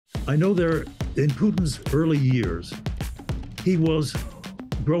I know there, in Putin's early years, he was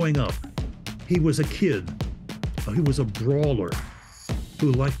growing up. He was a kid. He was a brawler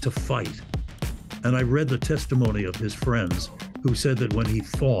who liked to fight. And I read the testimony of his friends who said that when he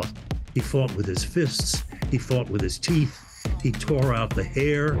fought with his fists, he fought with his teeth, he tore out the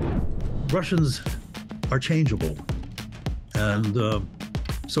hair. Russians are changeable. And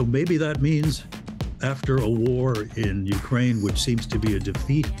so maybe that means after a war in Ukraine, which seems to be a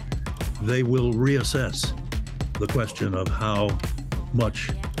defeat, they will reassess the question of how much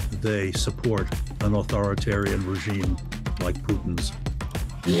they support an authoritarian regime like Putin's.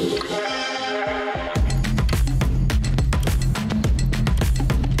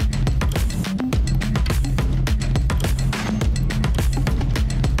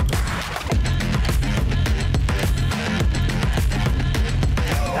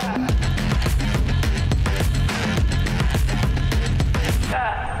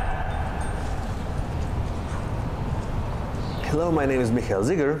 Hello, my name is Mikhail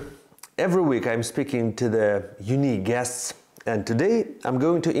Ziger. Every week I'm speaking to the unique guests, and today I'm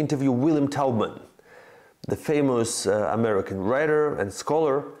going to interview William Taubman, the famous American writer and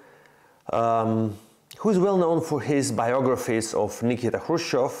scholar who is well known for his biographies of Nikita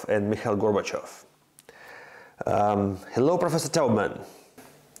Khrushchev and Mikhail Gorbachev. Hello, Professor Taubman.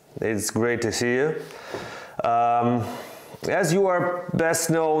 It's great to see you. As you are best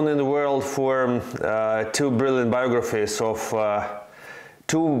known in the world for two brilliant biographies of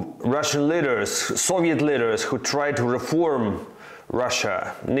two Russian leaders, Soviet leaders who tried to reform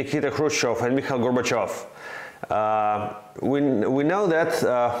Russia, Nikita Khrushchev and Mikhail Gorbachev. We know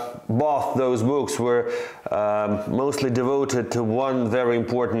that both those books were mostly devoted to one very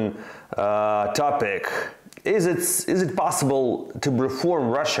important topic. Is it possible to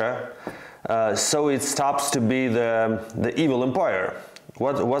reform Russia so it stops to be the evil empire?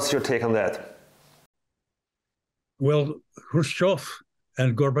 What's your take on that? Well, Khrushchev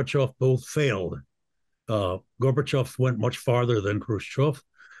and Gorbachev both failed. Gorbachev went much farther than Khrushchev,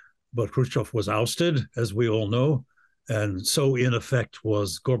 but Khrushchev was ousted, as we all know, and so in effect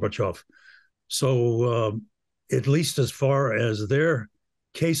was Gorbachev. So at least as far as their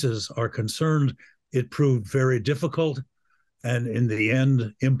cases are concerned, it proved very difficult and in the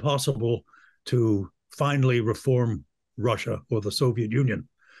end impossible to finally reform Russia or the Soviet Union.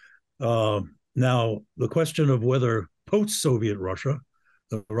 Now, the question of whether post-Soviet Russia,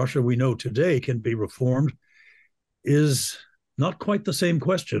 the Russia we know today, can be reformed is not quite the same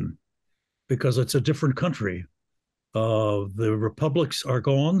question because it's a different country. The republics are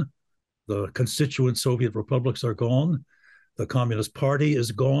gone. The constituent Soviet republics are gone. The Communist Party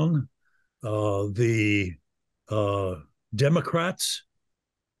is gone. The Democrats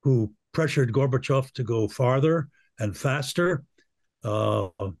who pressured Gorbachev to go farther and faster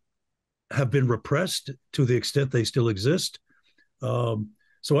have been repressed to the extent they still exist.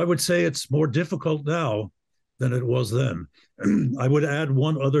 So I would say it's more difficult now than it was then. I would add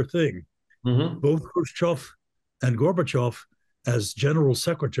one other thing. Mm-hmm. Both Khrushchev and Gorbachev, as general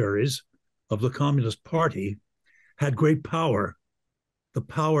secretaries of the Communist Party, had great power. The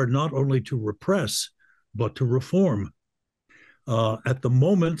power not only to repress, but to reform. At the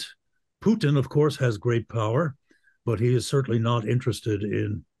moment, Putin, of course, has great power, but he is certainly not interested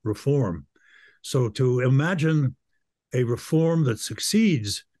in reform. So to imagine a reform that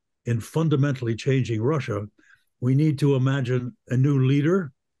succeeds in fundamentally changing Russia, we need to imagine a new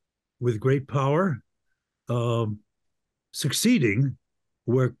leader with great power succeeding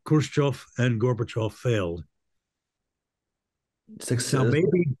where Khrushchev and Gorbachev failed. Success.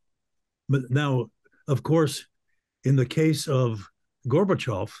 Now, of course, in the case of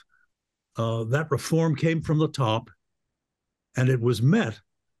Gorbachev, that reform came from the top, and it was met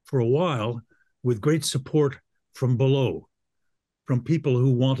for a while with great support from below, from people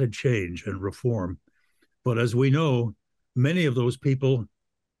who wanted change and reform. But as we know, many of those people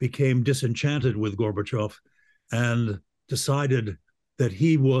became disenchanted with Gorbachev and decided that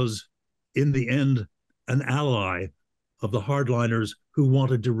he was, in the end, an ally of the hardliners who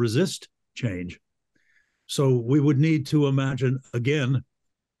wanted to resist change. So we would need to imagine, again,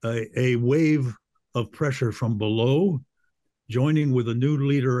 a wave of pressure from below, joining with a new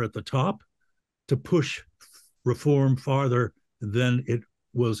leader at the top to push reform farther than it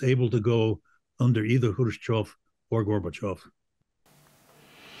was able to go under either Khrushchev or Gorbachev.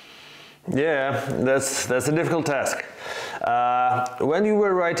 Yeah, that's a difficult task. When you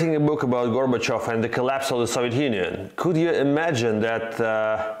were writing a book about Gorbachev and the collapse of the Soviet Union, could you imagine that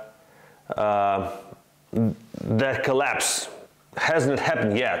that collapse hasn't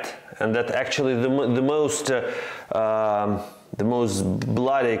happened yet, and that actually the most the most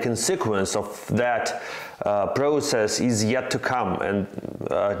bloody consequence of that process is yet to come. And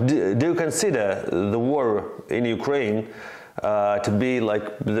do you consider the war in Ukraine to be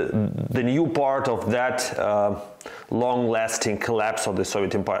like the new part of that long-lasting collapse of the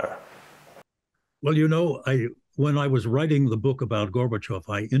Soviet Empire? Well, you know, when I was writing the book about Gorbachev,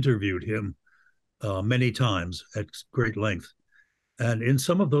 I interviewed him many times at great length. And in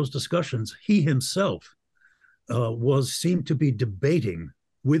some of those discussions, he himself seemed to be debating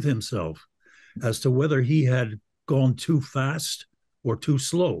with himself as to whether he had gone too fast or too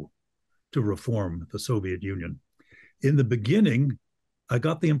slow to reform the Soviet Union. In the beginning, I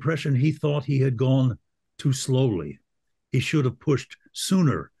got the impression he thought he had gone too slowly. He should have pushed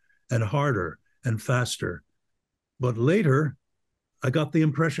sooner and harder and faster. But later, I got the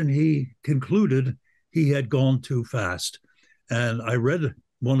impression he concluded he had gone too fast. And I read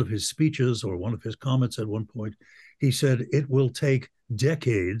one of his speeches or one of his comments at one point. He said, it will take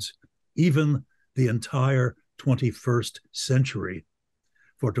decades, even the entire 21st century,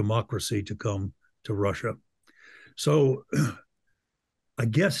 for democracy to come to Russia. So I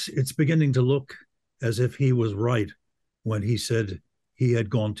guess it's beginning to look as if he was right when he said he had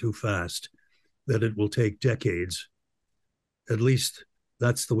gone too fast, that it will take decades. At least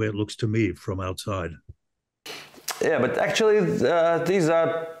that's the way it looks to me from outside. Yeah, but actually these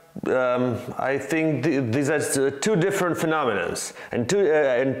are, I think these are two different phenomena and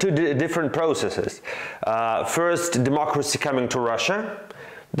two different processes. First, democracy coming to Russia.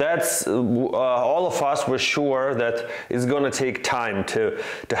 That's all of us were sure that it's going to take time to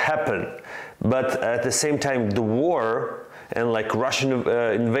happen. But at the same time, the war and like Russian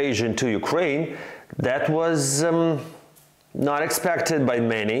invasion to Ukraine, that was not expected by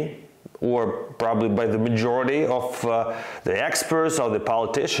many, or probably by the majority of the experts, of the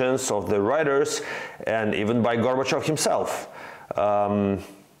politicians, of the writers, and even by Gorbachev himself.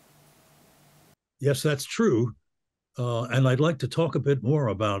 Yes, that's true. And I'd like to talk a bit more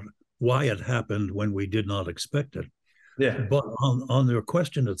about why it happened when we did not expect it. Yeah. But on your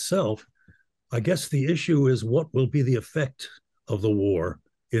question itself, I guess the issue is what will be the effect of the war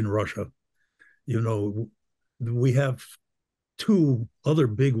in Russia? You know, we have two other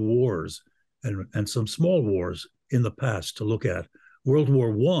big wars and some small wars in the past to look at. World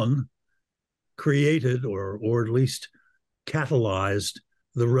War I created or at least catalyzed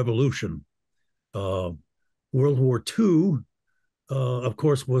the revolution. World War II, of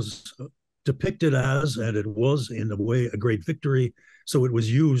course, was depicted as, and it was in a way, a great victory. So it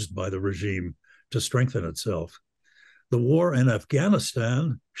was used by the regime to strengthen itself. The war in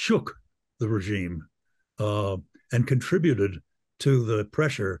Afghanistan shook the regime and contributed to the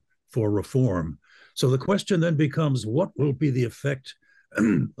pressure for reform. So the question then becomes, what will be the effect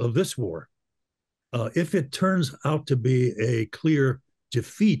of this war? If it turns out to be a clear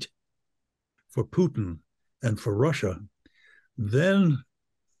defeat for Putin and for Russia, then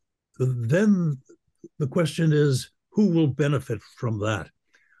the question is, who will benefit from that?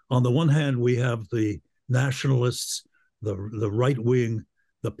 On the one hand, we have the nationalists, the right wing,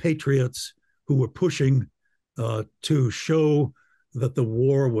 the patriots, who were pushing to show that the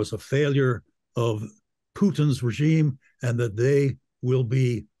war was a failure of Putin's regime and that they will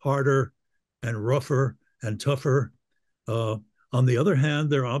be harder and rougher and tougher. On the other hand,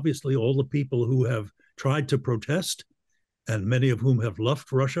 there are obviously all the people who have tried to protest, and many of whom have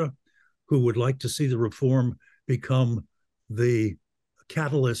left Russia, who would like to see the reform become the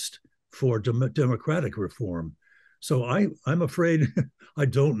catalyst for democratic reform. So I'm afraid I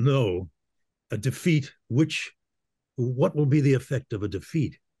don't know a defeat, what will be the effect of a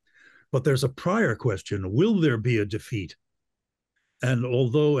defeat? But there's a prior question, will there be a defeat? And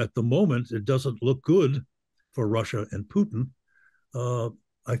although at the moment it doesn't look good for Russia and Putin,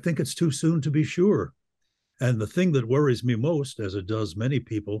 I think it's too soon to be sure. And the thing that worries me most, as it does many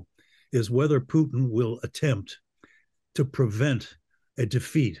people, is whether Putin will attempt to prevent a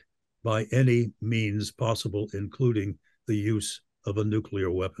defeat by any means possible, including the use of a nuclear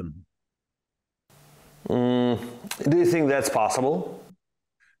weapon. Do you think that's possible?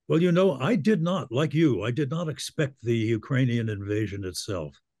 Well, you know, I did not, like you, I did not expect the Ukrainian invasion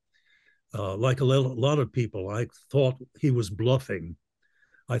itself. Like a lot of people, I thought he was bluffing.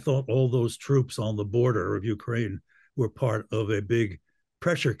 I thought all those troops on the border of Ukraine were part of a big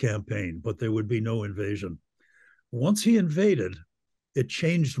pressure campaign, but there would be no invasion. Once he invaded, it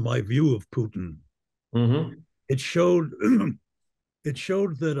changed my view of Putin. Mm-hmm. It showed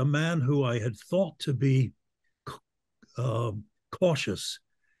that a man who I had thought to be cautious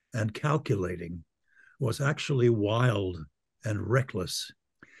and calculating was actually wild and reckless.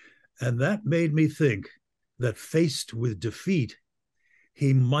 And that made me think that faced with defeat,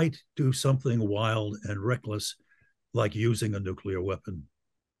 he might do something wild and reckless, like using a nuclear weapon.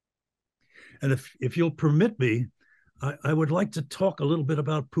 And if you'll permit me, I would like to talk a little bit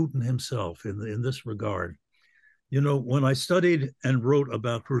about Putin himself in this regard. You know, when I studied and wrote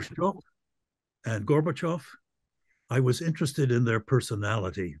about Khrushchev and Gorbachev, I was interested in their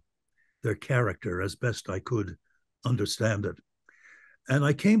personality, their character, as best I could understand it. And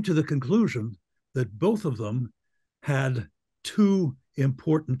I came to the conclusion that both of them had two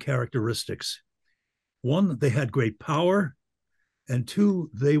important characteristics. One, they had great power, and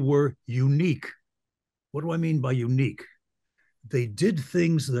two, they were unique. What do I mean by unique? They did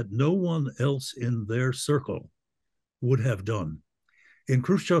things that no one else in their circle would have done. In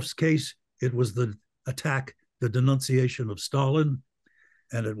Khrushchev's case, it was the attack, the denunciation of Stalin,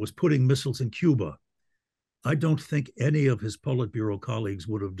 and it was putting missiles in Cuba. I don't think any of his Politburo colleagues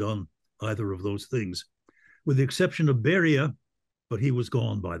would have done either of those things, with the exception of Beria, but he was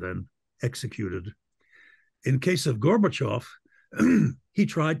gone by then, executed. In case of Gorbachev, he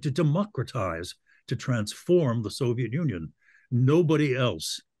tried to democratize, to transform the Soviet Union. Nobody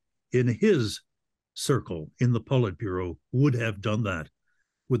else in his circle, in the Politburo, would have done that,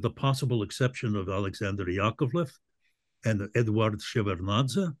 with the possible exception of Alexander Yakovlev and Eduard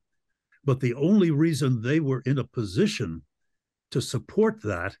Shevardnadze. But the only reason they were in a position to support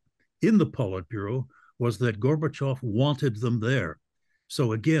that in the Politburo was that Gorbachev wanted them there.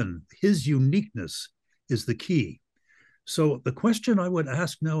 So again, his uniqueness is the key. So the question I would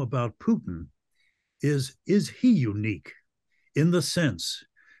ask now about Putin is he unique in the sense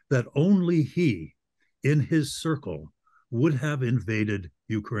that only he, in his circle, would have invaded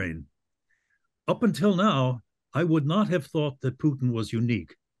Ukraine? Up until now, I would not have thought that Putin was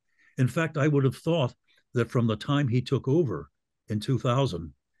unique. In fact, I would have thought that from the time he took over in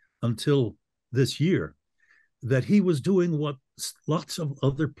 2000 until this year, that he was doing what lots of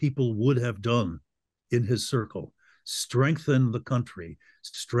other people would have done in his circle: strengthen the country,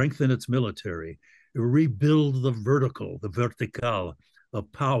 strengthen its military, rebuild the vertical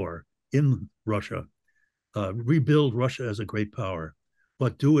of power in Russia, rebuild Russia as a great power,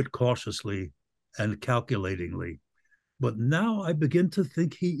 but do it cautiously and calculatingly. But now I begin to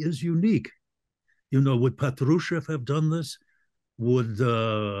think he is unique. You know, would Patrushev have done this? Would,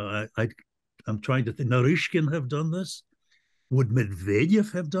 I'm trying to think, Narishkin have done this? Would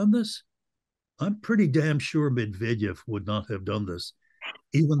Medvedev have done this? I'm pretty damn sure Medvedev would not have done this,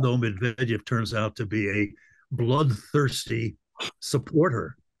 even though Medvedev turns out to be a bloodthirsty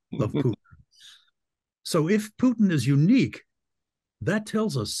supporter of Putin. So if Putin is unique, that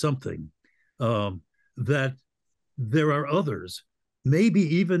tells us something, that there are others, maybe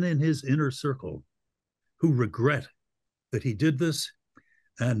even in his inner circle, who regret that he did this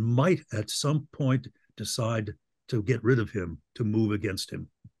and might at some point decide to get rid of him, to move against him.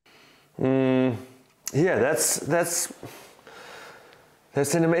 Yeah, that's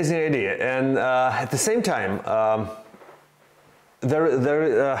an amazing idea, and at the same time,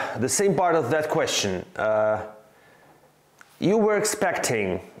 the same part of that question. You were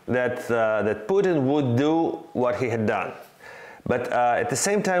expecting that that Putin would do what he had done, but at the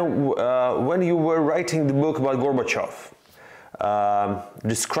same time, when you were writing the book about Gorbachev,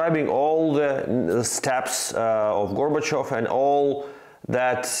 describing all the steps of Gorbachev and all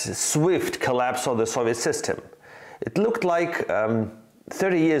that swift collapse of the Soviet system, it looked like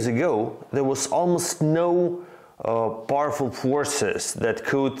 30 years ago there was almost no powerful forces that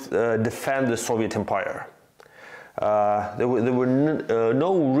could defend the Soviet Empire. There was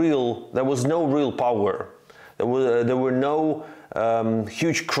no real power. There were no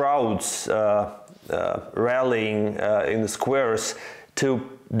huge crowds rallying in the squares to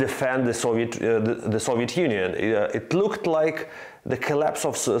defend the Soviet Union. It looked like the collapse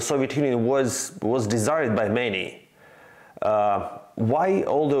of the Soviet Union was desired by many. Why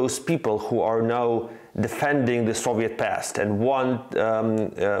all those people who are now defending the Soviet past and want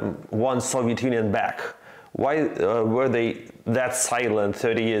Soviet Union back? Why were they that silent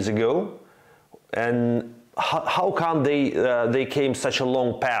 30 years ago? And how come they came such a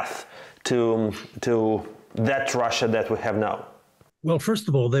long path to that Russia that we have now? Well, first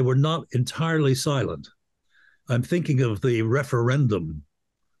of all, they were not entirely silent. I'm thinking of the referendum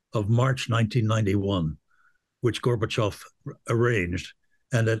of March 1991, which Gorbachev arranged,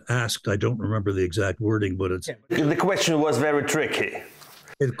 and it asked, I don't remember the exact wording, but it's... The question was very tricky.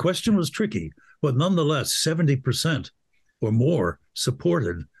 The question was tricky, but nonetheless, 70% or more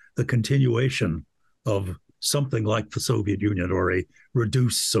supported the continuation of something like the Soviet Union or a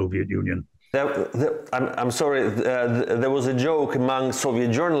reduced Soviet Union. I'm sorry, there was a joke among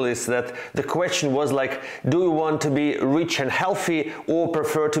Soviet journalists that the question was like, do you want to be rich and healthy or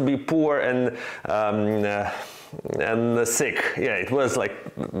prefer to be poor and sick? Yeah, it was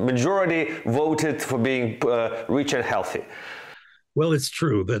like majority voted for being rich and healthy. Well, it's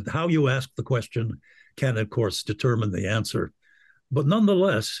true that how you ask the question can, of course, determine the answer. But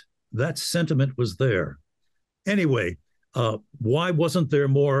nonetheless, that sentiment was there. Anyway, why wasn't there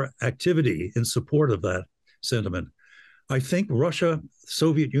more activity in support of that sentiment? I think Russia,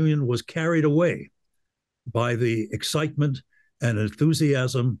 Soviet Union, was carried away by the excitement and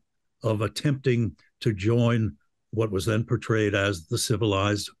enthusiasm of attempting to join what was then portrayed as the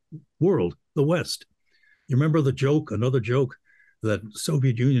civilized world, the West. You remember the joke, another joke, that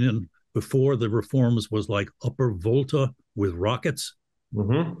Soviet Union before the reforms was like Upper Volta with rockets,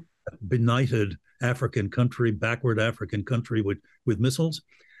 benighted African country, backward African country with missiles.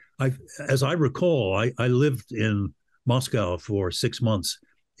 As I recall, I lived in Moscow for 6 months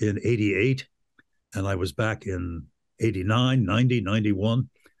in 88, and I was back in 89, 90, 91.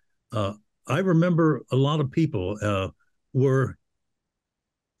 I remember a lot of people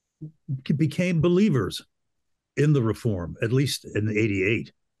became believers in the reform, at least in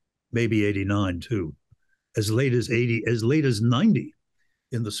 88, maybe 89 too. As late as 80, as late as 90,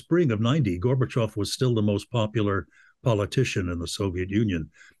 in the spring of 90, Gorbachev was still the most popular politician in the Soviet Union.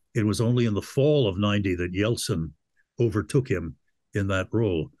 It was only in the fall of 90 that Yeltsin overtook him in that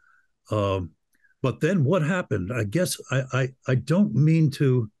role. But then what happened? I guess I don't mean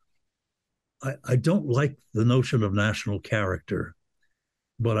to, I don't like the notion of national character,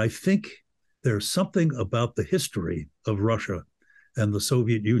 but I think there's something about the history of Russia and the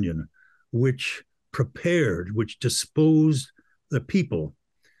Soviet Union which disposed the people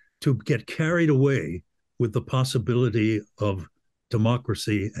to get carried away with the possibility of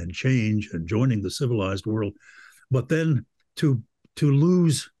democracy and change and joining the civilized world, but then to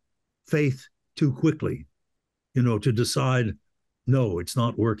lose faith too quickly, to decide, no, it's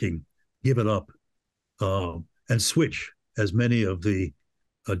not working, give it up, and switch, as many of the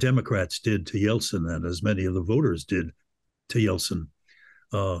Democrats did to Yeltsin and as many of the voters did to Yeltsin.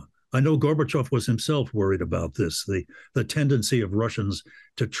 I know Gorbachev was himself worried about this, the tendency of Russians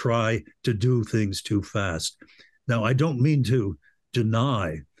to try to do things too fast. Now, I don't mean to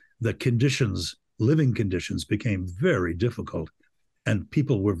deny that living conditions became very difficult and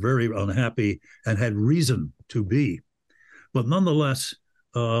people were very unhappy and had reason to be. But nonetheless,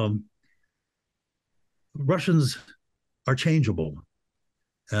 Russians are changeable.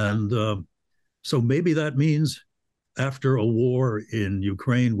 And so maybe that means after a war in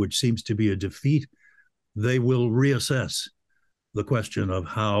Ukraine, which seems to be a defeat, they will reassess the question of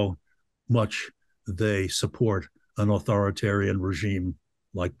how much they support an authoritarian regime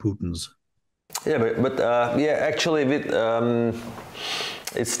like Putin's. Yeah, but actually, it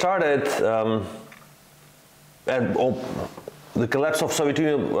started at the collapse of Soviet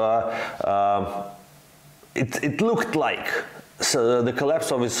Union. It looked like. So the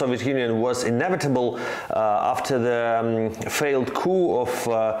collapse of the Soviet Union was inevitable after the failed coup of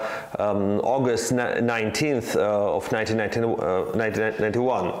August 19th of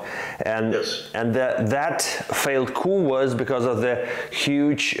 1991. And, yes. And that failed coup was because of the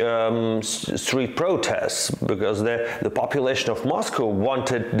huge street protests, because the population of Moscow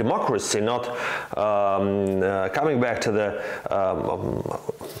wanted democracy, not coming back to the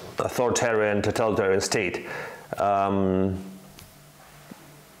authoritarian, totalitarian state.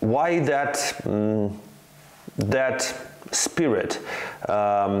 Why that spirit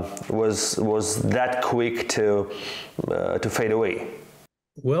was that quick to fade away?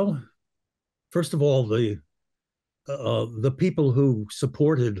 Well, first of all, the people who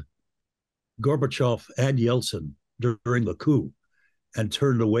supported Gorbachev and Yeltsin during the coup and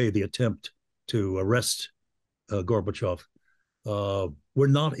turned away the attempt to arrest Gorbachev were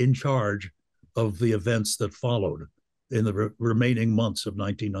not in charge of the events that followed in the remaining months of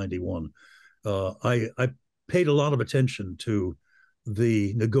 1991. I paid a lot of attention to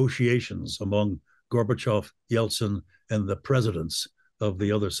the negotiations among Gorbachev, Yeltsin, and the presidents of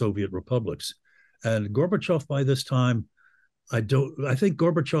the other Soviet republics. And Gorbachev, by this time, I think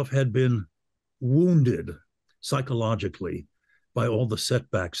Gorbachev had been wounded psychologically by all the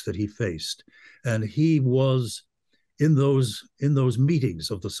setbacks that he faced. And he was in those meetings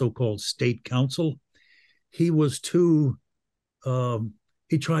of the so-called State Council, he was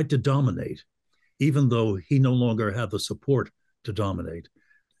he tried to dominate, even though he no longer had the support to dominate.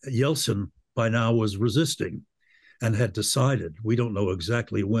 Yeltsin by now was resisting. and had decided, we don't know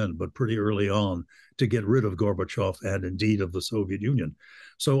exactly when, but pretty early on, to get rid of Gorbachev and indeed of the Soviet Union.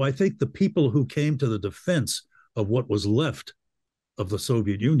 So I think the people who came to the defense of what was left of the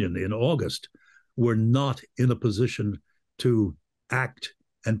Soviet Union in August were not in a position to act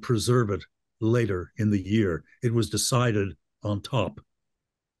and preserve it later in the year. It was decided on top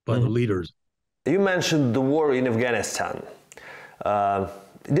by the leaders. You mentioned the war in Afghanistan.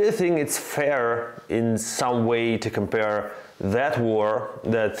 Do you think it's fair in some way to compare that war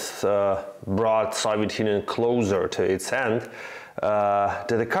that brought Soviet Union closer to its end to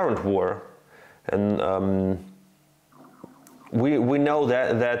the current war? And we know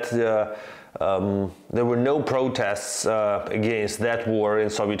that there were no protests against that war in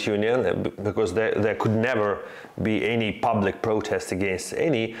Soviet Union because there could never be any public protest against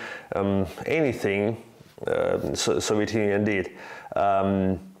anything Soviet Union did.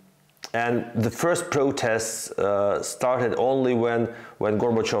 And the first protests started only when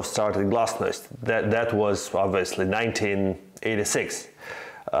Gorbachev started Glasnost. That was obviously 1986.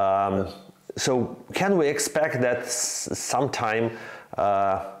 So can we expect that sometime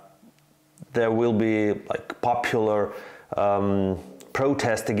there will be like popular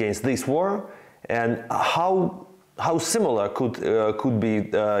protest against this war? And how similar could be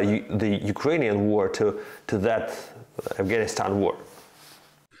the Ukrainian war to that Afghanistan war?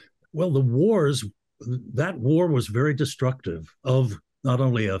 Well, that war was very destructive of not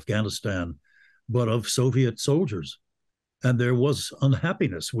only Afghanistan, but of Soviet soldiers. And there was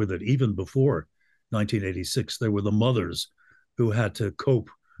unhappiness with it even before 1986. There were the mothers who had to cope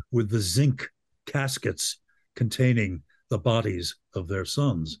with the zinc caskets containing the bodies of their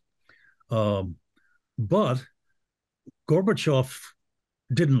sons. But Gorbachev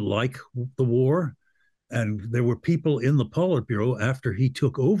didn't like the war, and there were people in the Politburo after he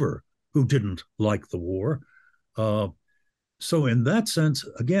took over who didn't like the war. So in that sense,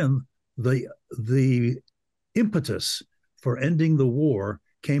 again, the impetus for ending the war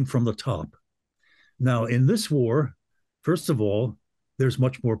came from the top. Now, in this war, first of all, there's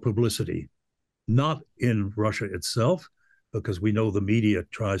much more publicity, not in Russia itself, because we know the media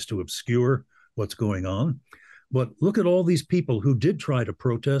tries to obscure what's going on. But look at all these people who did try to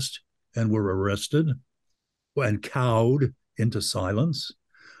protest and were arrested and cowed into silence.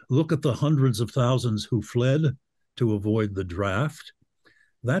 Look at the hundreds of thousands who fled to avoid the draft.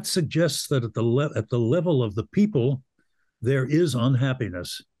 That suggests that at the level of the people, there is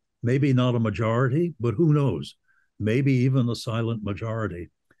unhappiness. Maybe not a majority, but who knows? Maybe even a silent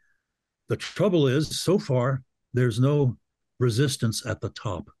majority. The trouble is, so far, there's no resistance at the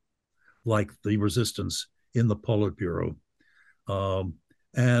top, like the resistance in the Politburo. But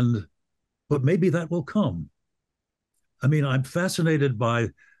maybe that will come. I mean, I'm fascinated by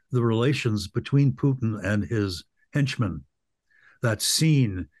the relations between Putin and his henchmen. That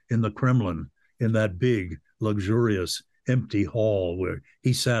scene in the Kremlin, in that big, luxurious, empty hall where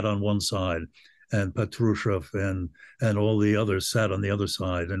he sat on one side and Patrushev and all the others sat on the other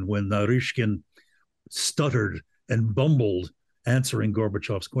side. And when Narishkin stuttered and bumbled answering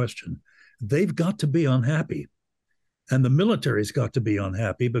Gorbachev's question, they've got to be unhappy. And the military's got to be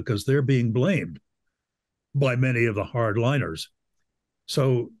unhappy because they're being blamed by many of the hardliners.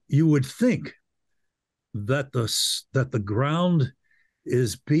 So you would think that the ground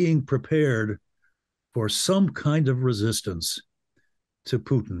is being prepared for some kind of resistance to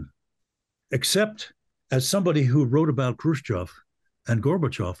Putin. Except, as somebody who wrote about Khrushchev and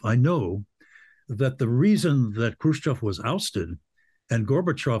Gorbachev, I know that the reason that Khrushchev was ousted and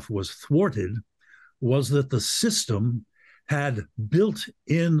Gorbachev was thwarted was that the system had built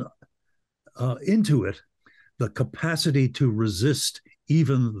into it the capacity to resist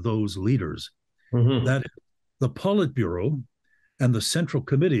even those leaders. Mm-hmm. That the Politburo and the Central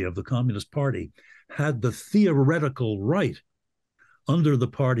Committee of the Communist Party had the theoretical right under the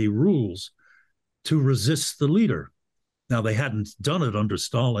party rules to resist the leader. Now, they hadn't done it under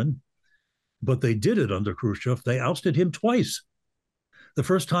Stalin, but they did it under Khrushchev. They ousted him twice. The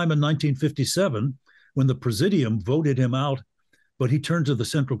first time in 1957, when the Presidium voted him out, but he turned to the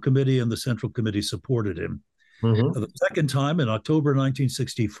Central Committee and the Central Committee supported him. Mm-hmm. The second time in October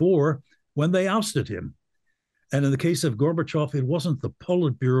 1964, when they ousted him. And in the case of Gorbachev, it wasn't the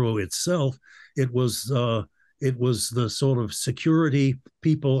Politburo itself. It was the sort of security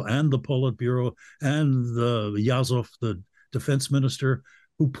people and the Politburo and the Yazov, the defense minister,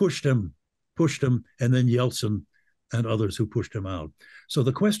 who pushed him, and then Yeltsin and others who pushed him out. So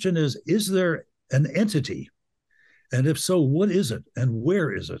the question is there an entity? And if so, what is it and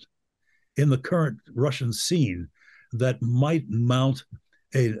where is it in the current Russian scene that might mount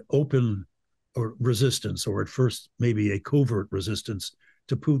an open or resistance, or at first maybe a covert resistance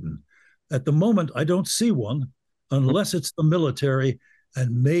to Putin. At the moment, I don't see one unless it's the military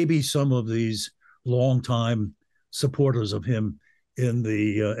and maybe some of these longtime supporters of him in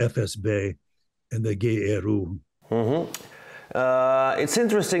the FSB and the GRU. Mm-hmm. It's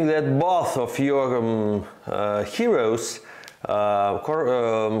interesting that both of your heroes,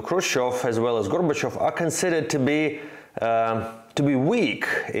 Khrushchev as well as Gorbachev, are considered to be weak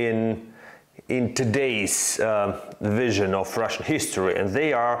in today's vision of Russian history, and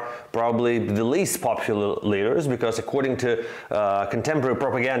they are probably the least popular leaders because, according to contemporary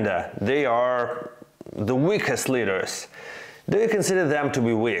propaganda, they are the weakest leaders. Do you consider them to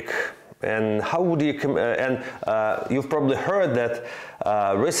be weak? And how would you? You've probably heard that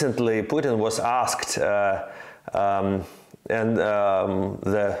recently Putin was asked,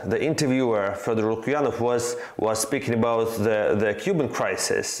 the interviewer Fyodor Lukyanov was speaking about the Cuban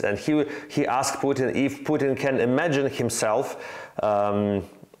crisis, and he asked Putin if Putin can imagine himself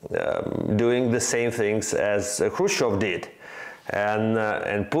doing the same things as Khrushchev did, and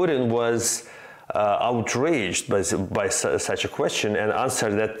Putin was outraged by such a question and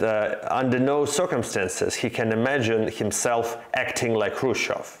answered that under no circumstances he can imagine himself acting like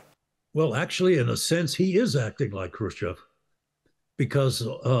Khrushchev. Well, actually, in a sense, he is acting like Khrushchev, because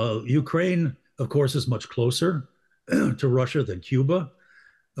Ukraine, of course, is much closer to Russia than Cuba.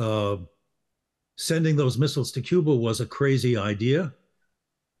 Sending those missiles to Cuba was a crazy idea.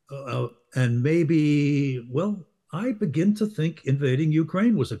 And maybe, well, I begin to think invading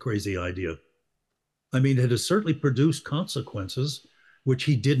Ukraine was a crazy idea. I mean, it has certainly produced consequences which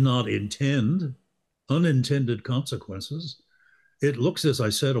he did not intend, unintended consequences. It looks, as I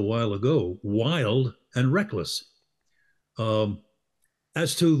said a while ago, wild and reckless.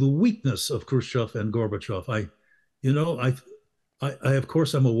 As to the weakness of Khrushchev and Gorbachev, I of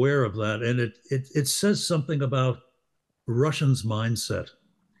course I'm aware of that, and it says something about Russians' mindset.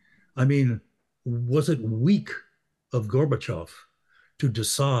 I mean, was it weak of Gorbachev to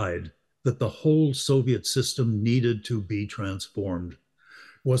decide that the whole Soviet system needed to be transformed?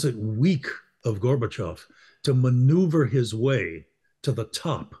 Was it weak of Gorbachev to maneuver his way to the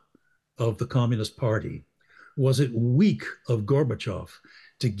top of the Communist Party? Was it weak of Gorbachev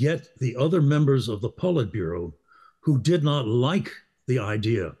to get the other members of the Politburo who did not like the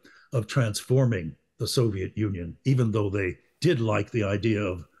idea of transforming the Soviet Union, even though they did like the idea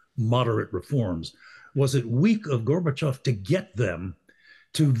of moderate reforms? Was it weak of Gorbachev to get them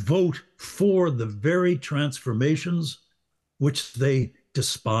to vote for the very transformations which they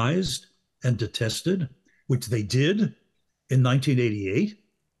despised and detested, which they did in 1988?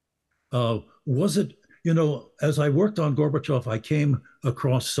 Was it, as I worked on Gorbachev, I came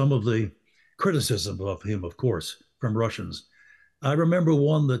across some of the criticism of him, of course, from Russians. I remember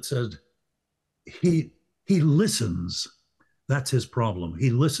one that said, he listens. That's his problem. He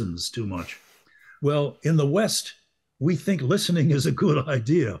listens too much. Well, in the West, we think listening is a good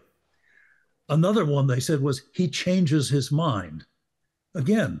idea. Another one they said was, he changes his mind.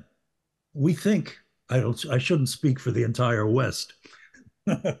 Again, we think, I shouldn't speak for the entire West.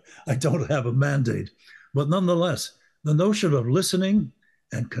 I don't have a mandate. But nonetheless, the notion of listening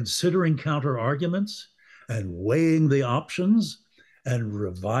and considering counter arguments and weighing the options and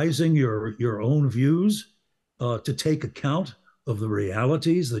revising your own views to take account of the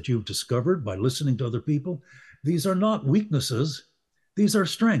realities that you've discovered by listening to other people, these are not weaknesses, these are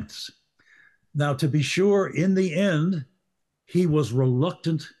strengths. Now, to be sure, in the end, he was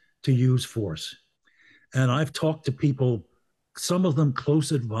reluctant to use force. And I've talked to people, some of them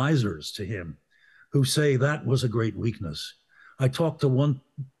close advisors to him, who say that was a great weakness. I talked to one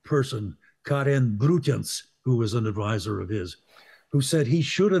person, Karen Brutyans, who was an advisor of his, who said he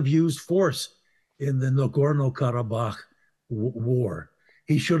should have used force in the Nagorno-Karabakh war.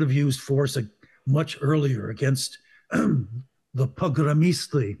 He should have used force much earlier against the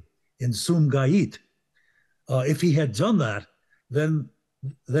pogromisti in Sumgait. If he had done that, then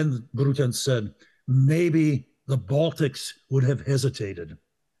Brutyans said, maybe the Baltics would have hesitated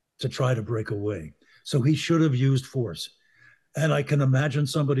to try to break away. So he should have used force. And I can imagine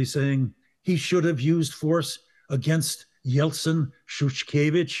somebody saying he should have used force against Yeltsin,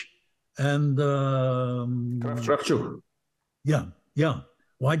 Shushkevich, and Kravchuk. Yeah.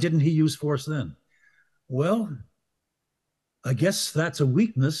 Why didn't he use force then? Well, I guess that's a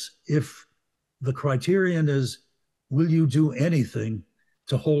weakness if the criterion is, will you do anything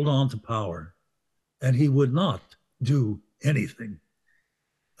to hold on to power? And he would not do anything.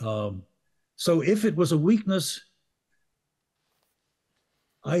 So if it was a weakness,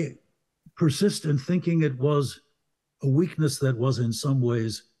 I persist in thinking it was a weakness that was in some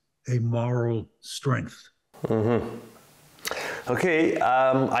ways a moral strength. Mm-hmm. Okay,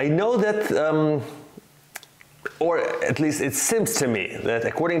 I know that, or at least it seems to me that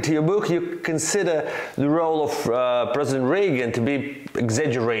according to your book, you consider the role of President Reagan to be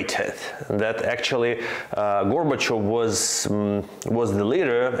exaggerated, that actually Gorbachev was the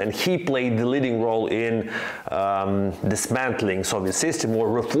leader and he played the leading role in dismantling Soviet system or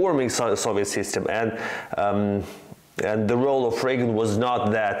reforming Soviet system, and the role of Reagan was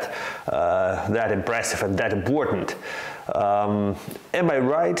not that impressive and that important. Am I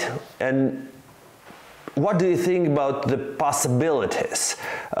right? And what do you think about the possibilities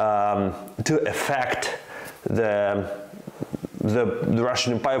to affect the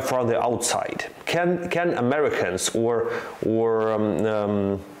Russian Empire from the outside? Can Americans or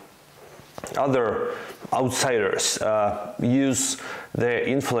other outsiders use their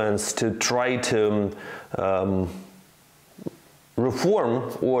influence to try to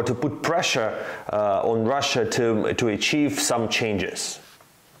reform or to put pressure on Russia to achieve some changes?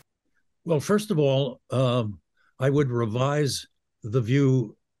 Well, first of all, I would revise the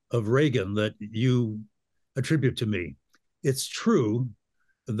view of Reagan that you attribute to me. It's true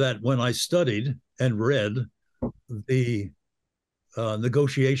that when I studied and read the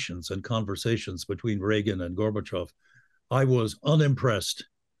negotiations and conversations between Reagan and Gorbachev, I was unimpressed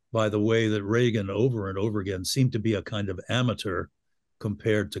by the way that Reagan over and over again seemed to be a kind of amateur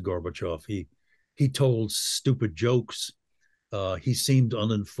compared to Gorbachev. He told stupid jokes. He seemed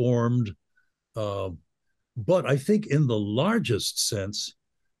uninformed. But I think in the largest sense,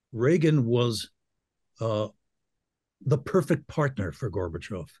 Reagan was the perfect partner for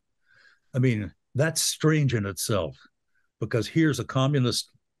Gorbachev. I mean, that's strange in itself, because here's a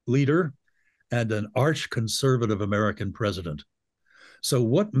communist leader and an arch conservative American president. So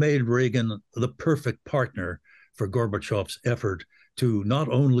what made Reagan the perfect partner for Gorbachev's effort to not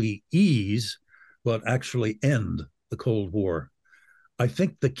only ease, but actually end the Cold War? I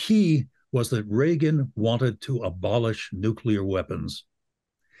think the key was that Reagan wanted to abolish nuclear weapons,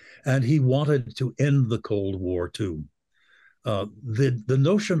 and he wanted to end the Cold War too. The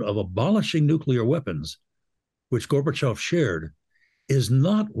notion of abolishing nuclear weapons, which Gorbachev shared, is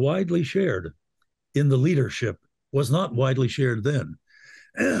not widely shared in the leadership, was not widely shared then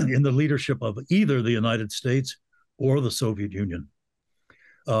in the leadership of either the United States or the Soviet Union.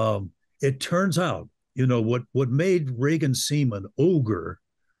 It turns out, you know, what made Reagan seem an ogre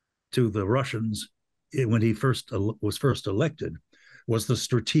to the Russians when he was first elected was the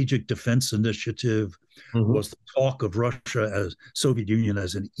Strategic Defense Initiative, was the talk of Russia as Soviet Union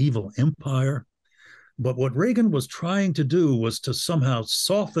as an evil empire. But what Reagan was trying to do was to somehow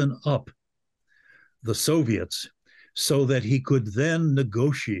soften up the Soviets so that he could then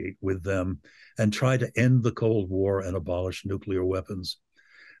negotiate with them and try to end the Cold War and abolish nuclear weapons.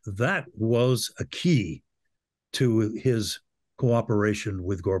 That was a key to his cooperation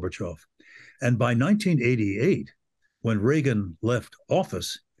with Gorbachev. And by 1988, when Reagan left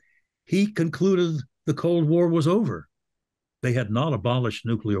office, he concluded the Cold War was over. They had not abolished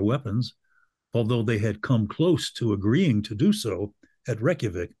nuclear weapons, although they had come close to agreeing to do so at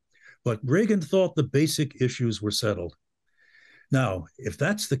Reykjavik. But Reagan thought the basic issues were settled. Now, if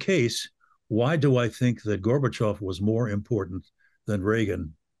that's the case, why do I think that Gorbachev was more important than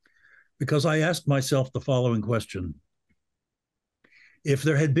Reagan? Because I asked myself the following question. If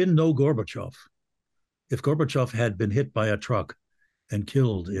there had been no Gorbachev, if Gorbachev had been hit by a truck and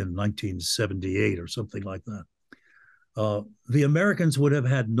killed in 1978 or something like that, the Americans would have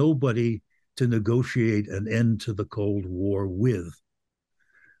had nobody to negotiate an end to the Cold War with.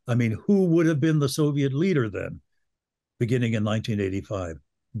 I mean, who would have been the Soviet leader then, beginning in 1985?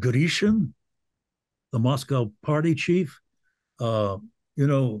 Grisham, the Moscow party chief, Gromyko?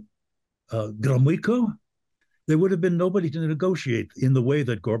 There would have been nobody to negotiate in the way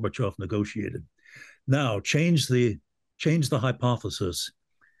that Gorbachev negotiated. Now, change the hypothesis.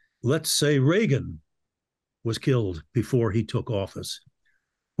 Let's say Reagan was killed before he took office.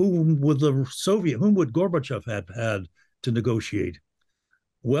 Whom would Gorbachev have had to negotiate?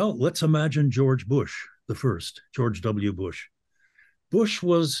 Well, let's imagine George Bush, the first, George W. Bush. Bush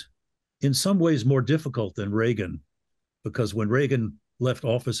was in some ways more difficult than Reagan, because when Reagan left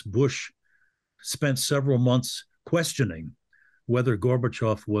office, Bush spent several months questioning whether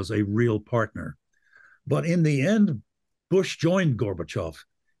Gorbachev was a real partner. But in the end, Bush joined Gorbachev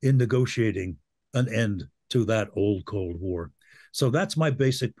in negotiating an end to that old Cold War. So that's my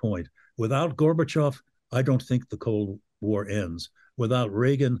basic point. Without Gorbachev, I don't think the Cold War ends. Without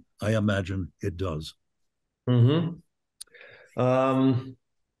Reagan, I imagine it does. Mm-hmm.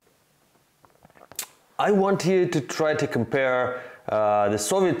 I want you to try to compare the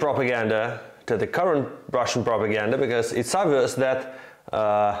Soviet propaganda to the current Russian propaganda, because it's obvious that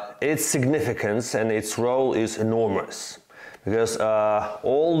its significance and its role is enormous. Because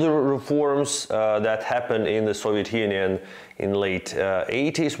all the reforms that happened in the Soviet Union in late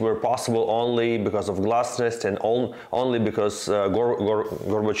 80s were possible only because of glasnost and only because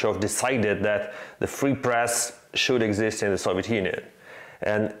Gorbachev decided that the free press should exist in the Soviet Union.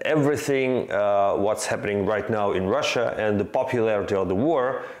 And everything what's happening right now in Russia and the popularity of the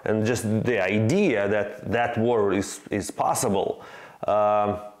war and just the idea that that war is possible,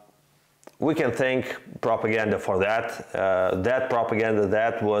 we can thank propaganda for that. That propaganda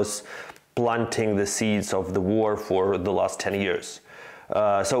that was planting the seeds of the war for the last 10 years.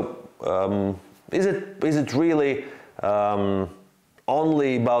 Is it really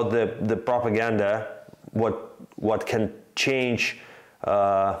only about the propaganda what can change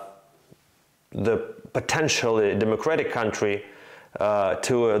the potentially democratic country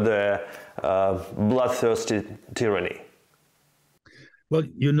to the bloodthirsty tyranny? Well,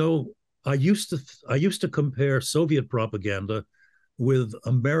 you know, I used to compare Soviet propaganda with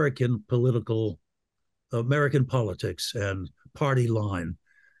American politics and party line.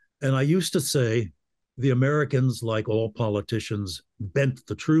 And I used to say the Americans, like all politicians, bent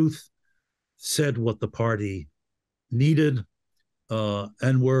the truth, said what the party needed,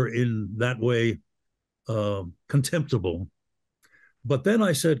 and were in that way contemptible. But then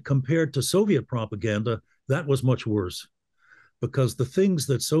I said, compared to Soviet propaganda, that was much worse, because the things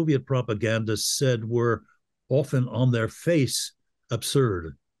that Soviet propaganda said were often on their face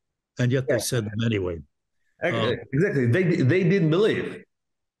absurd, and yet they said them anyway. Exactly. They didn't believe.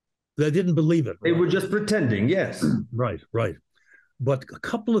 They didn't believe it. They were just pretending, yes. Right. But a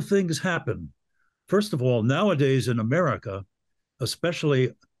couple of things happened. First of all, nowadays in America,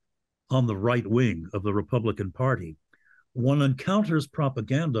 especially on the right wing of the Republican Party, one encounters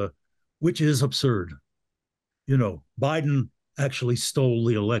propaganda which is absurd. You know, Biden actually stole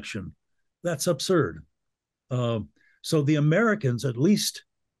the election. That's absurd. So the Americans, at least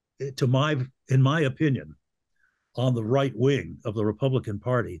in my opinion, on the right wing of the Republican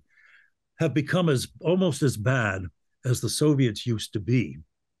Party, have become almost as bad as the Soviets used to be.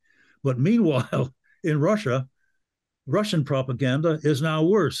 But meanwhile, in Russia, Russian propaganda is now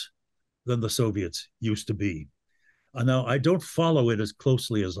worse than the Soviets used to be. Now, I don't follow it as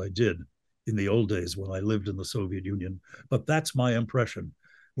closely as I did in the old days when I lived in the Soviet Union, but that's my impression.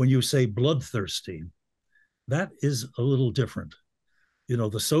 When you say bloodthirsty, that is a little different. You know,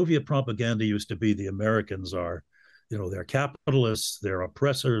 the Soviet propaganda used to be the Americans are, you know, they're capitalists, they're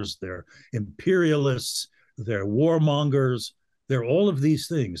oppressors, they're imperialists, they're warmongers, they're all of these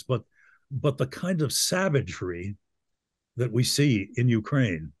things. But the kind of savagery that we see in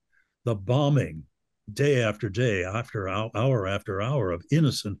Ukraine, the bombing day after day, hour after hour of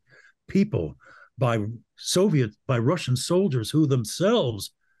innocent people by Russian soldiers who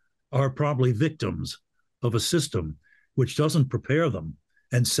themselves are probably victims of a system which doesn't prepare them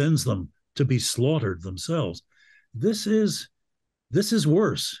and sends them to be slaughtered themselves. This is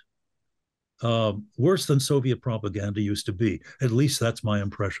worse. Worse than Soviet propaganda used to be. At least that's my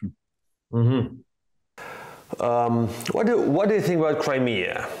impression. Mm-hmm. What do you think about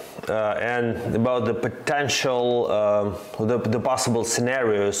Crimea and about the potential, the possible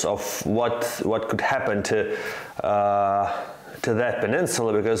scenarios of what could happen to that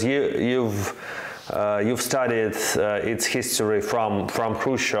peninsula? Because you've studied its history from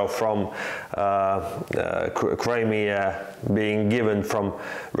Khrushchev, from Crimea being given from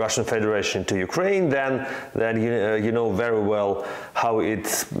Russian Federation to Ukraine. Then you know very well how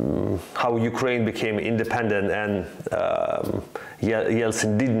Ukraine became independent, and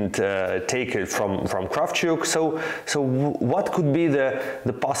Yeltsin didn't take it from Kravchuk. So what could be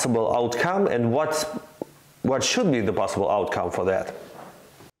the possible outcome, and what should be the possible outcome for that?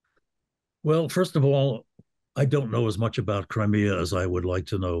 Well, first of all, I don't know as much about Crimea as I would like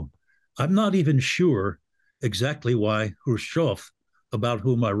to know. I'm not even sure exactly why Khrushchev, about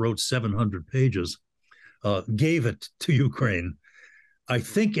whom I wrote 700 pages, gave it to Ukraine. I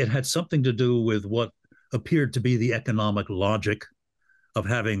think it had something to do with what appeared to be the economic logic of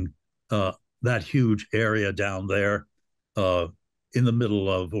having that huge area down there in the middle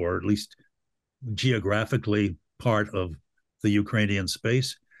of, or at least geographically part of the Ukrainian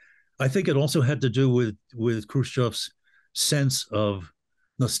space. I think it also had to do with Khrushchev's sense of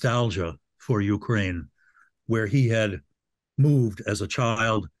nostalgia for Ukraine, where he had moved as a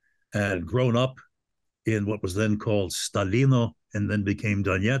child and grown up in what was then called Stalino and then became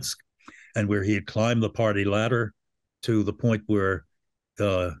Donetsk, and where he had climbed the party ladder to the point where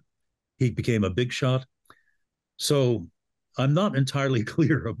he became a big shot. So I'm not entirely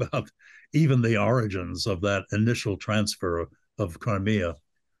clear about even the origins of that initial transfer of Crimea.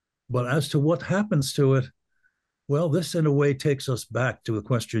 But as to what happens to it, well, this in a way takes us back to a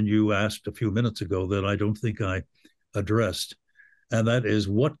question you asked a few minutes ago that I don't think I addressed. And that is,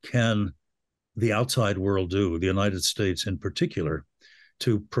 what can the outside world do, the United States in particular,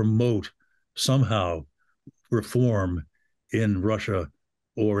 to promote somehow reform in Russia,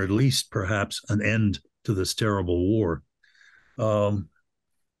 or at least perhaps an end to this terrible war? I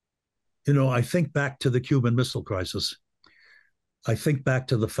think back to the Cuban Missile Crisis. I think back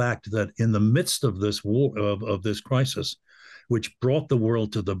to the fact that in the midst of this war, of this crisis, which brought the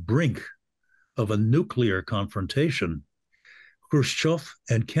world to the brink of a nuclear confrontation, Khrushchev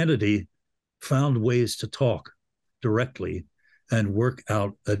and Kennedy found ways to talk directly and work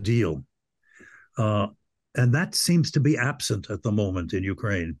out a deal. And that seems to be absent at the moment in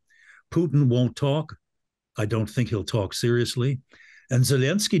Ukraine. Putin won't talk. I don't think he'll talk seriously. And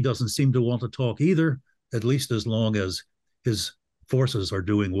Zelensky doesn't seem to want to talk either, at least as long as his forces are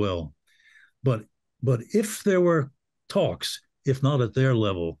doing well. But if there were talks, if not at their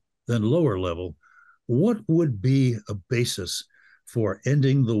level, then lower level, what would be a basis for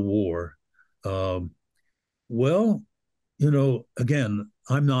ending the war? Well, again,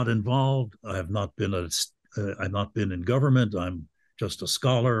 I'm not involved. I've not been in government. I'm just a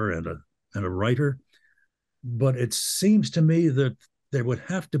scholar and a writer. But it seems to me that there would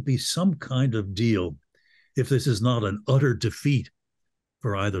have to be some kind of deal, if this is not an utter defeat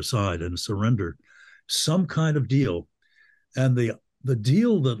for either side and surrender, some kind of deal. And the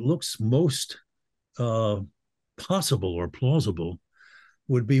deal that looks most possible or plausible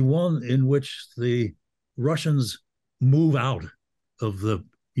would be one in which the Russians move out of the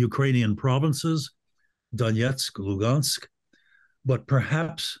Ukrainian provinces, Donetsk, Lugansk, but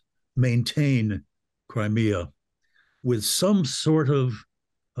perhaps maintain Crimea with some sort of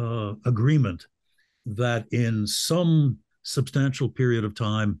agreement that in some substantial period of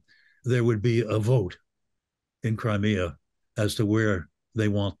time, there would be a vote in Crimea as to where they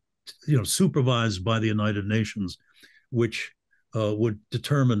want, supervised by the United Nations, which would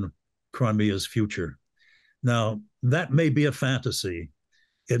determine Crimea's future. Now, that may be a fantasy.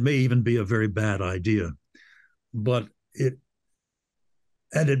 It may even be a very bad idea, but it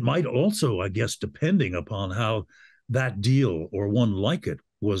might also, I guess, depending upon how that deal or one like it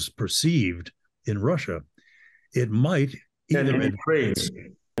was perceived in Russia, it might either in Ukraine.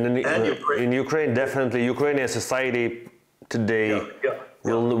 In Ukraine, definitely, Ukrainian society today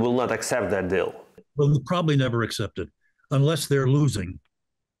will not accept that deal. Will probably never accept it unless they're losing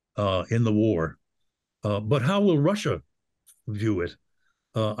in the war. But how will Russia view it?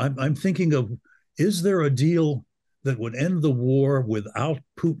 I'm thinking of, is there a deal that would end the war without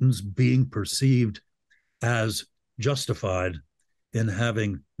Putin's being perceived as justified in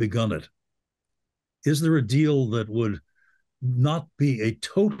having begun it? Is there a deal that would not be a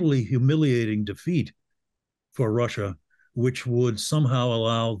totally humiliating defeat for Russia, which would somehow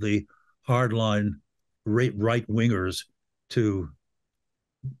allow the hardline right-wingers to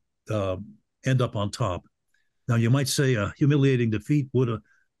end up on top? Now, you might say a humiliating defeat would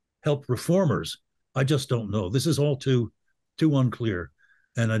help reformers. I just don't know. This is all too unclear.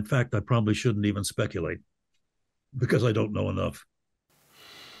 And in fact, I probably shouldn't even speculate because I don't know enough.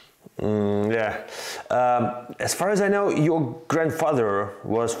 As far as I know, your grandfather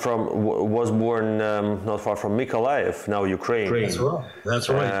was born not far from Mykolaiv, now Ukraine. That's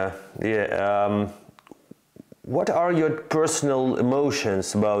right. What are your personal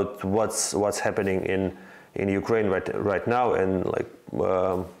emotions about what's happening in Ukraine right now, and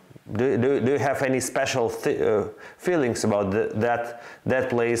do you have any special feelings about that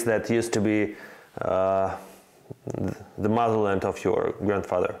place that used to be the motherland of your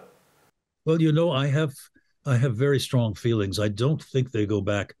grandfather? Well, I have very strong feelings. I don't think they go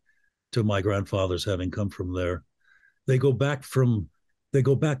back to my grandfathers having come from there. They go back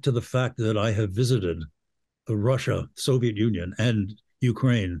to the fact that I have visited Russia, Soviet Union, and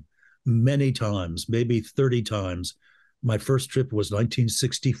Ukraine many times, maybe 30 times. My first trip was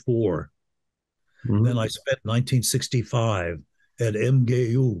 1964. Mm-hmm. Then I spent 1965 at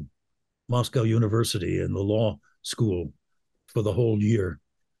MGU, Moscow University, in the law school for the whole year,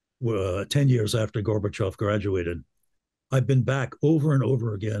 10 years after Gorbachev graduated. I've been back over and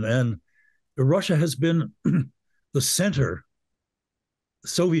over again, and Russia has been the center,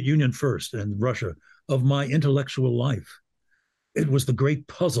 Soviet Union first and Russia, of my intellectual life. It was the great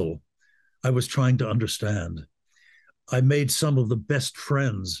puzzle I was trying to understand. I made some of the best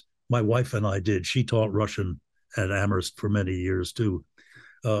friends, my wife and I did. She taught Russian at Amherst for many years too.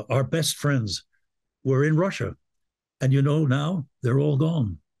 Our best friends were in Russia. And you know, now they're all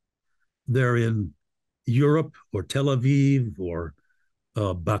gone. They're in Europe or Tel Aviv or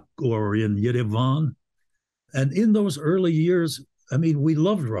in Yerevan. And in those early years, I mean, we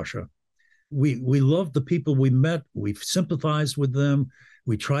loved Russia. We loved the people we met. We sympathized with them.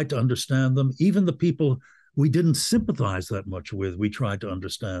 We tried to understand them. Even the people we didn't sympathize that much with, we tried to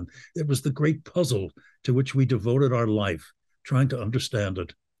understand. It was the great puzzle to which we devoted our life, trying to understand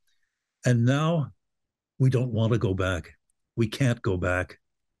it. And now we don't want to go back. We can't go back.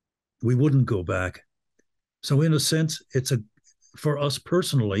 We wouldn't go back. So in a sense, it's for us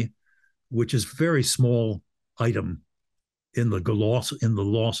personally, which is very small item in the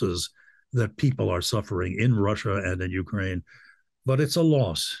losses that people are suffering in Russia and in Ukraine, but it's a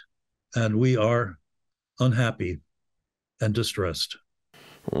loss, and we are unhappy and distressed.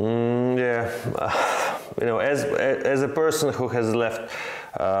 Yeah, you know, as a person who has left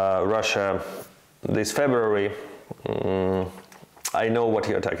Russia this February, I know what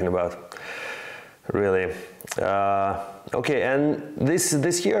you're talking about, really. Okay, and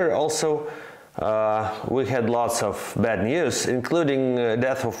this year also we had lots of bad news, including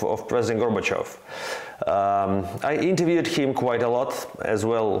death of President Gorbachev. I interviewed him quite a lot, as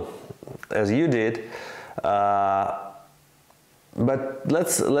well as you did. But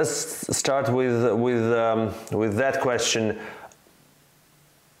let's start with that question.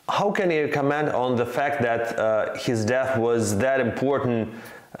 How can you comment on the fact that his death was that important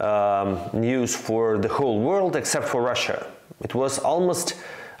news for the whole world except for Russia? It was almost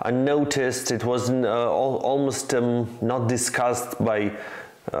unnoticed. It was almost not discussed by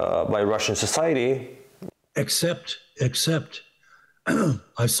Russian society. Except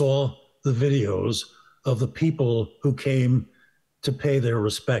I saw the videos of the people who came to pay their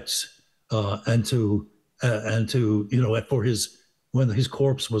respects and to you know, for when his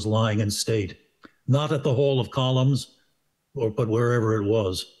corpse was lying in state, not at the Hall of Columns, but wherever it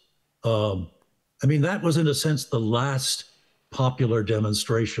was. I mean, that was in a sense the last popular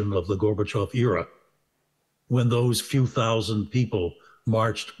demonstration of the Gorbachev era, when those few thousand people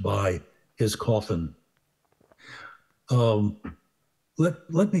marched by his coffin. May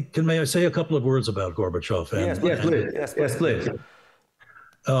I say a couple of words about Gorbachev? Yes, please.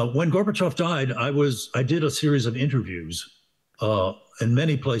 When Gorbachev died, I did a series of interviews in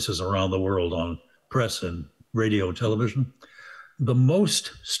many places around the world on press and radio and television. The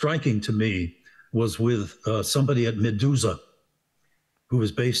most striking to me was with somebody at Meduza, who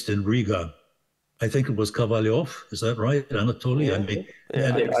was based in Riga. I think it was Kovalyov, is that right, Anatoly?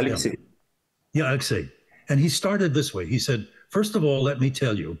 Alexei. Yeah, Alexei. And he started this way. He said, first of all, let me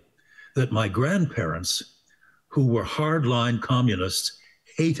tell you that my grandparents, who were hardline communists,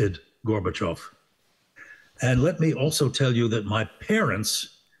 hated Gorbachev. And let me also tell you that my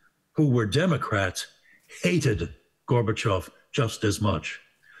parents, who were Democrats, hated Gorbachev just as much.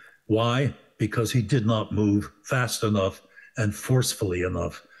 Why? Because he did not move fast enough and forcefully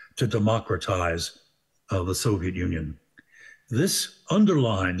enough to democratize the Soviet Union. This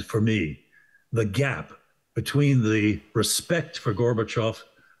underlined for me the gap between the respect for Gorbachev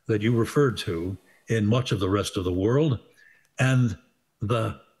that you referred to in much of the rest of the world and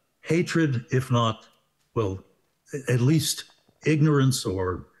the hatred, if not, well, at least ignorance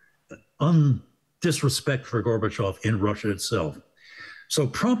or disrespect for Gorbachev in Russia itself. So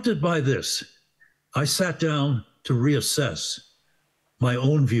prompted by this, I sat down to reassess my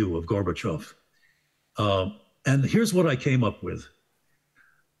own view of Gorbachev. And here's what I came up with.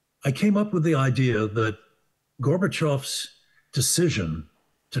 I came up with the idea that Gorbachev's decision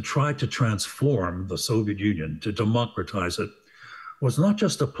to try to transform the Soviet Union, to democratize it, was not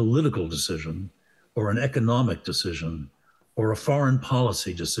just a political decision or an economic decision or a foreign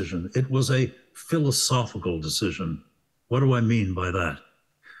policy decision. It was a philosophical decision. What do I mean by that?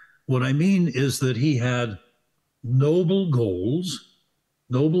 What I mean is that he had noble goals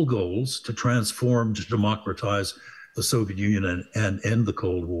to transform, to democratize the Soviet Union and end the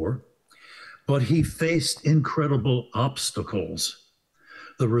Cold War. But he faced incredible obstacles: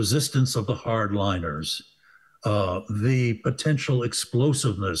 the resistance of the hardliners, the potential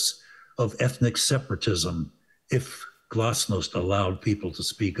explosiveness of ethnic separatism, if glasnost allowed people to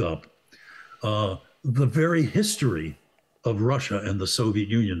speak up, the very history of Russia and the Soviet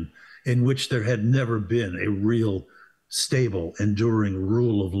Union, in which there had never been a real stable, enduring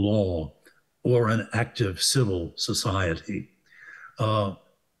rule of law or an active civil society.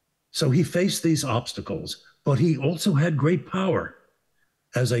 So he faced these obstacles, but he also had great power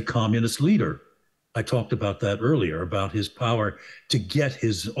as a communist leader. I talked about that earlier, about his power to get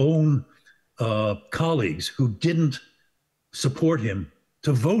his own colleagues who didn't support him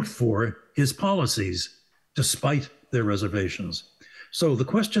to vote for his policies, despite their reservations. So the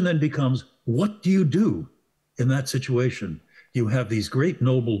question then becomes, what do you do in that situation? You have these great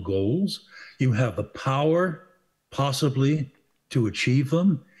noble goals, you have the power possibly to achieve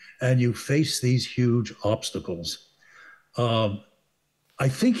them, and you face these huge obstacles. I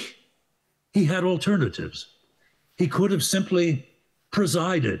think he had alternatives. He could have simply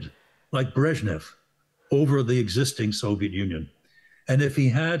presided, like Brezhnev, over the existing Soviet Union. And if he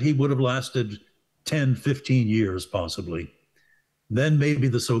had, he would have lasted 10, 15 years, possibly. Then maybe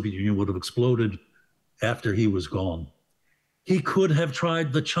the Soviet Union would have exploded after he was gone. He could have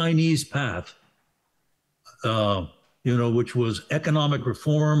tried the Chinese path, which was economic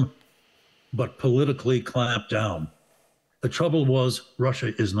reform, but politically clamped down. The trouble was,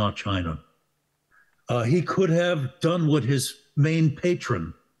 Russia is not China. He could have done what his main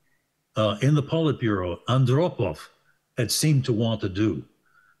patron in the Politburo, Andropov, had seemed to want to do,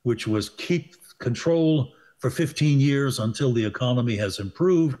 which was keep control for 15 years until the economy has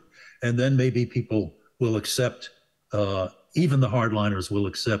improved, and then maybe people will accept, even the hardliners will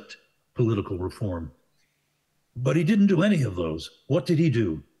accept political reform. But he didn't do any of those. What did he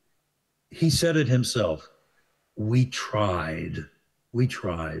do? He said it himself. We tried. We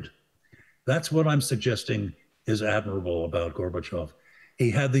tried. That's what I'm suggesting is admirable about Gorbachev. He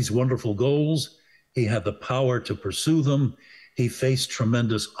had these wonderful goals. He had the power to pursue them. He faced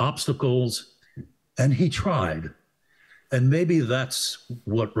tremendous obstacles, and he tried. And maybe that's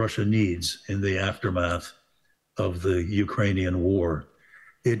what Russia needs in the aftermath of the Ukrainian war.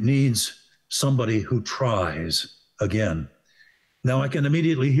 It needs somebody who tries again. Now, I can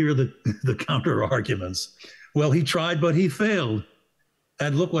immediately hear the counter arguments. Well, he tried, but he failed.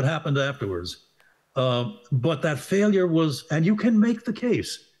 And look what happened afterwards. But that failure was, and you can make the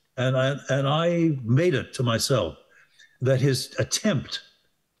case, and I made it to myself, that his attempt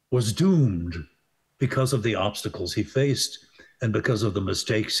was doomed because of the obstacles he faced and because of the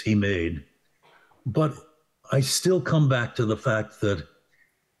mistakes he made. But I still come back to the fact that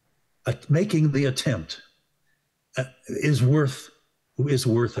making the attempt is worth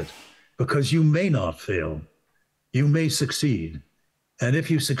it, because you may not fail. You may succeed. And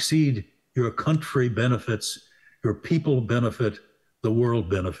if you succeed, your country benefits, your people benefit, the world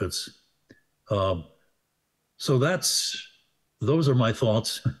benefits. So those are my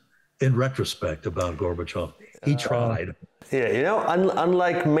thoughts in retrospect about Gorbachev. He tried. Yeah,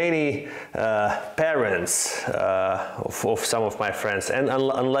 unlike many parents of some of my friends, and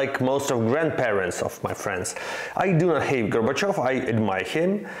unlike most of grandparents of my friends, I do not hate Gorbachev. I admire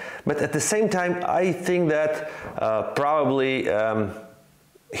him, but at the same time, I think that probably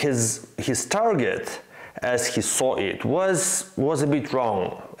his target, as he saw it, was a bit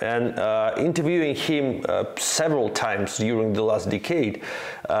wrong. And interviewing him several times during the last decade,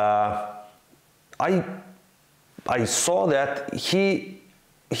 I saw that he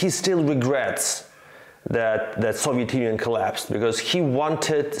still regrets that Soviet Union collapsed, because he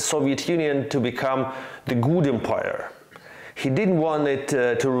wanted Soviet Union to become the good empire. He didn't want it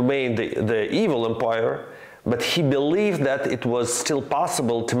to remain the evil empire, but he believed that it was still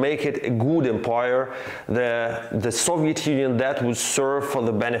possible to make it a good empire, the Soviet Union that would serve for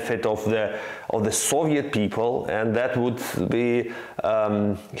the benefit of the Soviet people, and that would be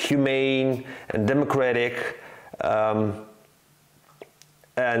humane and democratic. And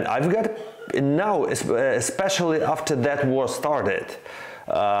I've got now, especially after that war started,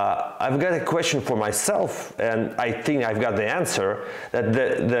 I've got a question for myself, and I think I've got the answer, that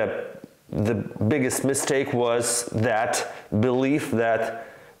the biggest mistake was that belief that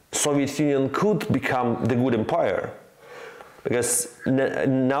Soviet Union could become the good empire. Because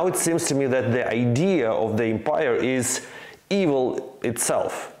now it seems to me that the idea of the empire is evil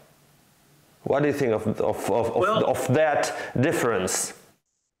itself. What do you think of that difference?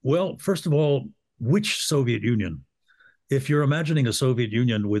 Well, first of all, which Soviet Union? If you're imagining a Soviet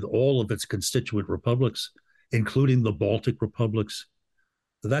Union with all of its constituent republics, including the Baltic republics,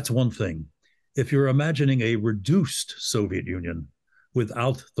 that's one thing. If you're imagining a reduced Soviet Union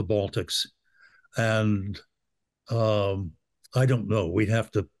without the Baltics, and I don't know, we'd have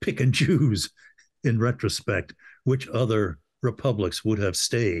to pick and choose in retrospect which other republics would have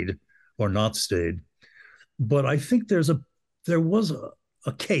stayed or not stayed. But I think there was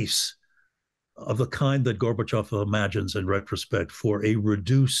a case of the kind that Gorbachev imagines in retrospect for a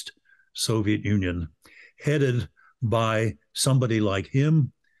reduced Soviet Union headed by somebody like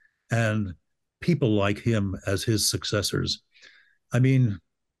him and people like him as his successors. I mean,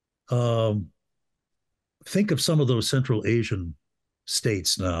 think of some of those Central Asian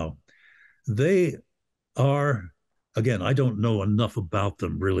states now. They are Again, I don't know enough about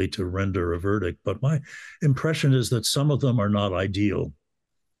them really to render a verdict, but my impression is that some of them are not ideal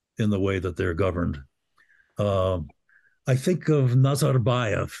in the way that they're governed. I think of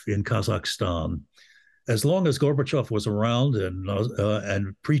Nazarbayev in Kazakhstan. As long as Gorbachev was around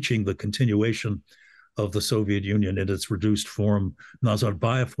and preaching the continuation of the Soviet Union in its reduced form,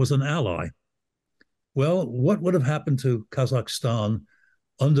 Nazarbayev was an ally. Well, what would have happened to Kazakhstan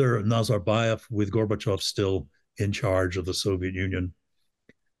under Nazarbayev with Gorbachev still in charge of the Soviet Union?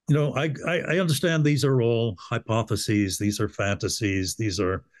 You know, I understand these are all hypotheses, these are fantasies, these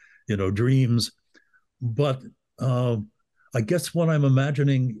are, you know, dreams, but I guess what I'm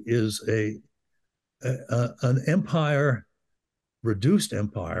imagining is an empire, reduced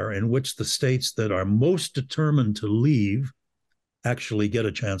empire, in which the states that are most determined to leave actually get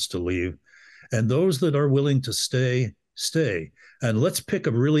a chance to leave, and those that are willing to stay, stay. And let's pick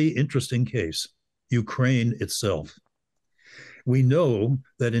a really interesting case, Ukraine itself. We know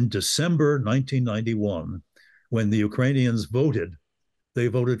that in December 1991, when the Ukrainians voted, they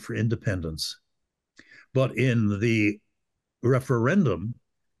voted for independence. But in the referendum,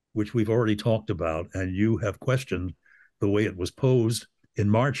 which we've already talked about, and you have questioned the way it was posed in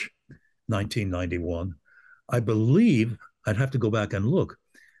March 1991, I believe, I'd have to go back and look,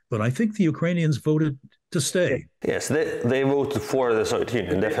 but I think the Ukrainians voted to stay. Yes, they voted for the Soviet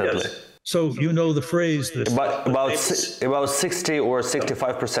Union, definitely. Yes. So you know the phrase that about 60 or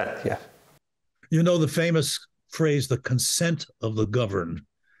 65%. Yeah. You know the famous phrase, the consent of the governed,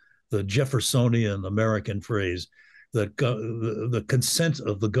 the Jeffersonian American phrase that the consent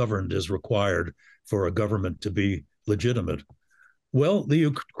of the governed is required for a government to be legitimate. Well, the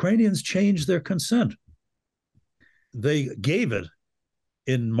Ukrainians changed their consent. They gave it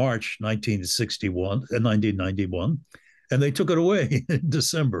in March 1991, and they took it away in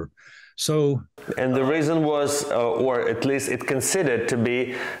December. So, and the reason was, or at least it considered to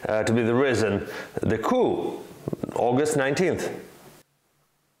be the reason, the coup, August 19th.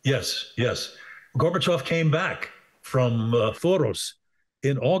 Yes, yes. Gorbachev came back from Foros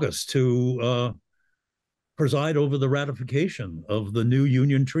in August to preside over the ratification of the new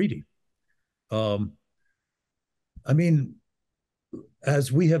Union Treaty. I mean,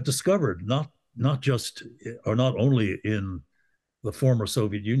 as we have discovered, not just or not only in the former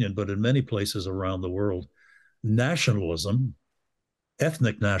Soviet Union, but in many places around the world, nationalism,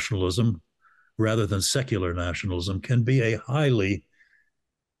 ethnic nationalism, rather than secular nationalism, can be a highly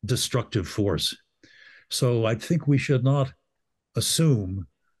destructive force. So I think we should not assume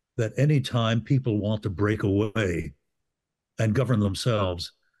that any time people want to break away and govern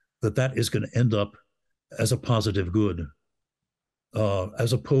themselves, that is going to end up as a positive good,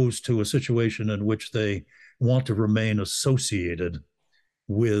 as opposed to a situation in which they want to remain associated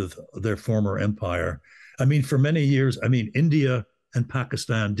with their former empire. I mean, for many years, India and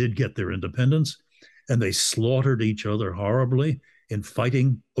Pakistan did get their independence, and they slaughtered each other horribly in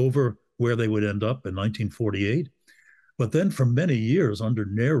fighting over where they would end up in 1948. But then for many years under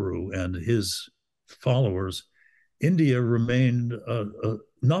Nehru and his followers, India remained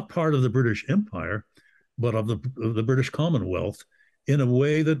not part of the British Empire, but of the British Commonwealth in a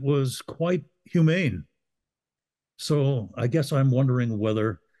way that was quite humane. So I guess I'm wondering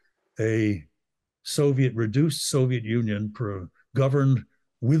whether a reduced Soviet Union governed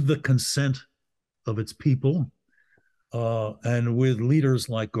with the consent of its people and with leaders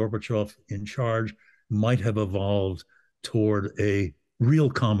like Gorbachev in charge might have evolved toward a real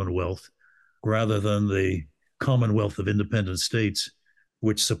Commonwealth rather than the Commonwealth of Independent States,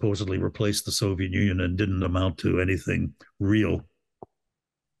 which supposedly replaced the Soviet Union and didn't amount to anything real.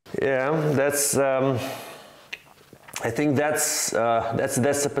 Yeah, that's. I think that's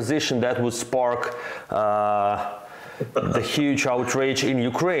a position that would spark the huge outrage in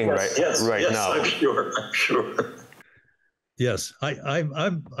Ukraine right now. I'm sure. Yes,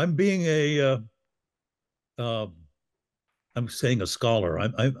 I'm being I'm saying a scholar.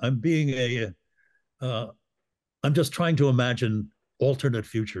 I'm just trying to imagine alternate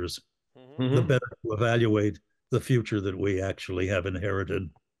futures, the better to evaluate the future that we actually have inherited.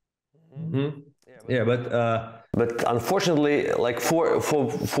 Mm-hmm. Yeah, but unfortunately, like for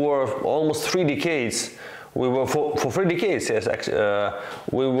almost 3 decades, we were for 3 decades. Yes, actually,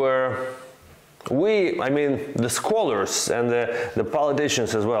 I mean, the scholars and the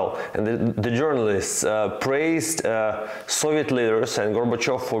politicians as well, and the journalists praised Soviet leaders and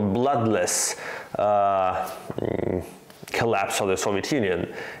Gorbachev for bloodless collapse of the Soviet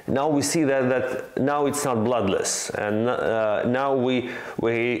Union. Now we see that now it's not bloodless, and now we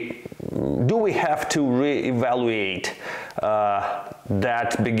have to reevaluate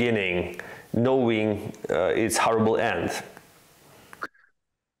that beginning knowing its horrible end?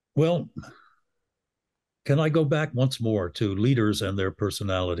 Well, can I go back once more to leaders and their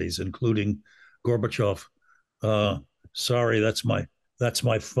personalities, including Gorbachev? Sorry, that's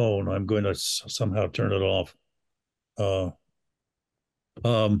my phone. I'm going to somehow turn it off.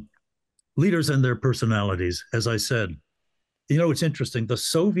 Leaders and their personalities, as I said. You know, it's interesting. The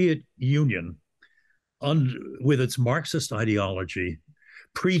Soviet Union, with its Marxist ideology,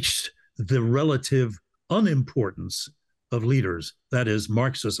 preached the relative unimportance of leaders. That is,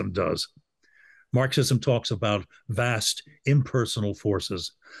 Marxism does. Marxism talks about vast impersonal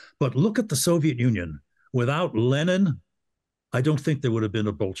forces. But look at the Soviet Union. Without Lenin, I don't think there would have been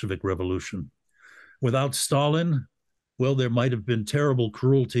a Bolshevik revolution. Without Stalin, well, there might have been terrible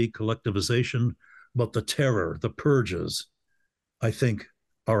cruelty, collectivization, but the terror, the purges, I think,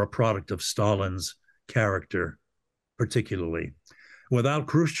 are a product of Stalin's character, particularly. Without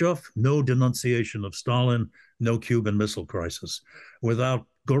Khrushchev, no denunciation of Stalin, no Cuban Missile Crisis. Without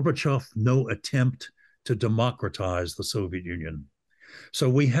Gorbachev, no attempt to democratize the Soviet Union. So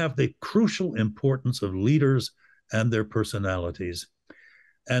we have the crucial importance of leaders and their personalities.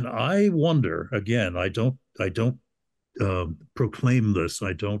 And I wonder, again, I don't proclaim this,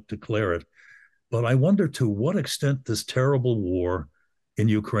 I don't declare it, but I wonder to what extent this terrible war in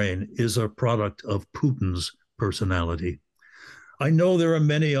Ukraine is a product of Putin's personality. I know there are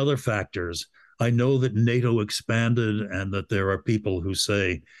many other factors. I know that NATO expanded and that there are people who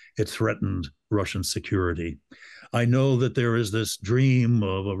say it threatened Russian security. I know that there is this dream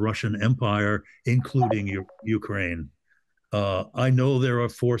of a Russian empire, including Ukraine. I know there are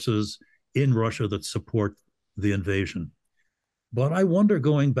forces in Russia that support the invasion. But I wonder,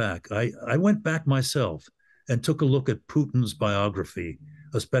 going back, I went back myself and took a look at Putin's biography,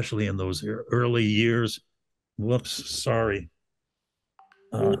 especially in those early years. Whoops, sorry.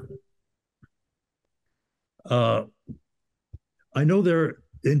 I know there,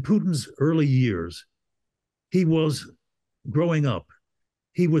 in Putin's early years, he was growing up.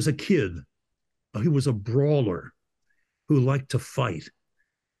 He was a kid. He was a brawler who liked to fight.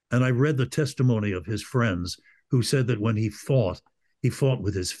 And I read the testimony of his friends who said that when he fought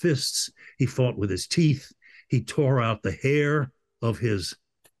with his fists, he fought with his teeth, he tore out the hair of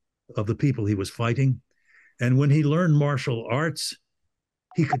the people he was fighting. And when he learned martial arts,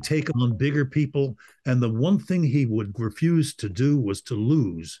 he could take on bigger people. And the one thing he would refuse to do was to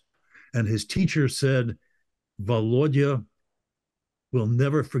lose. And his teacher said, Volodya will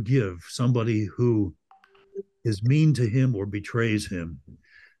never forgive somebody who is mean to him or betrays him.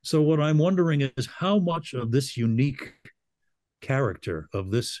 So what I'm wondering is how much of this unique character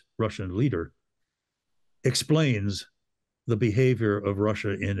of this Russian leader explains the behavior of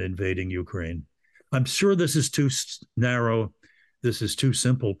Russia in invading Ukraine. I'm sure this is too narrow, this is too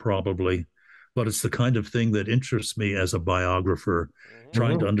simple probably, but it's the kind of thing that interests me as a biographer,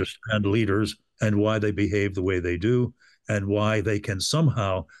 trying to understand leaders and why they behave the way they do and why they can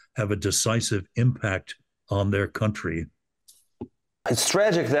somehow have a decisive impact on their country. It's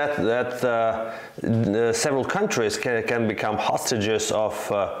tragic that several countries can become hostages of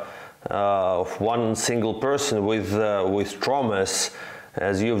one single person with traumas,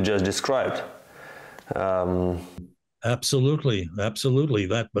 as you've just described. Absolutely. That's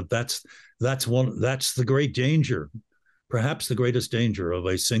the great danger, perhaps the greatest danger of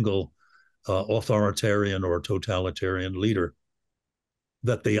a single authoritarian or totalitarian leader,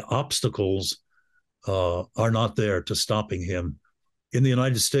 that the obstacles are not there to stopping him. In the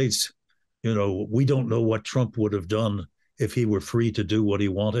United States, you know, we don't know what Trump would have done if he were free to do what he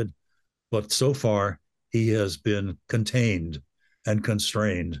wanted. But so far, he has been contained and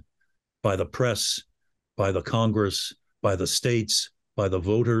constrained by the press, by the Congress, by the states, by the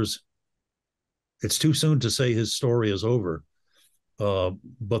voters. It's too soon to say his story is over.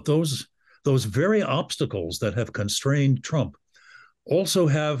 But those very obstacles that have constrained Trump also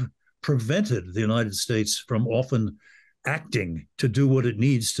have prevented the United States from often acting to do what it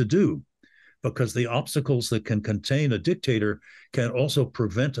needs to do, because the obstacles that can contain a dictator can also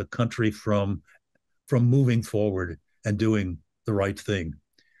prevent a country from moving forward and doing the right thing.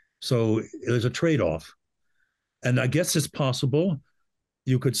 So there's a trade-off. And I guess it's possible,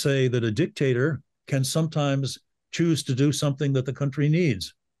 you could say, that a dictator can sometimes choose to do something that the country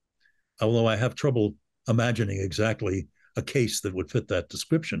needs, although I have trouble imagining exactly a case that would fit that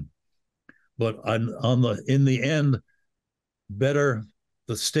description. But in the end, better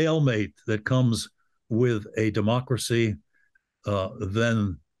the stalemate that comes with a democracy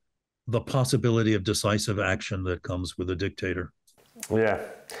than the possibility of decisive action that comes with a dictator. Yeah.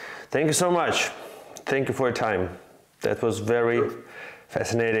 Thank you so much. Thank you for your time. That was very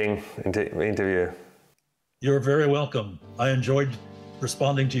fascinating interview. You're very welcome. I enjoyed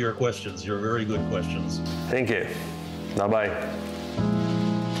responding to your questions. You're very good questions. Thank you. Bye-bye.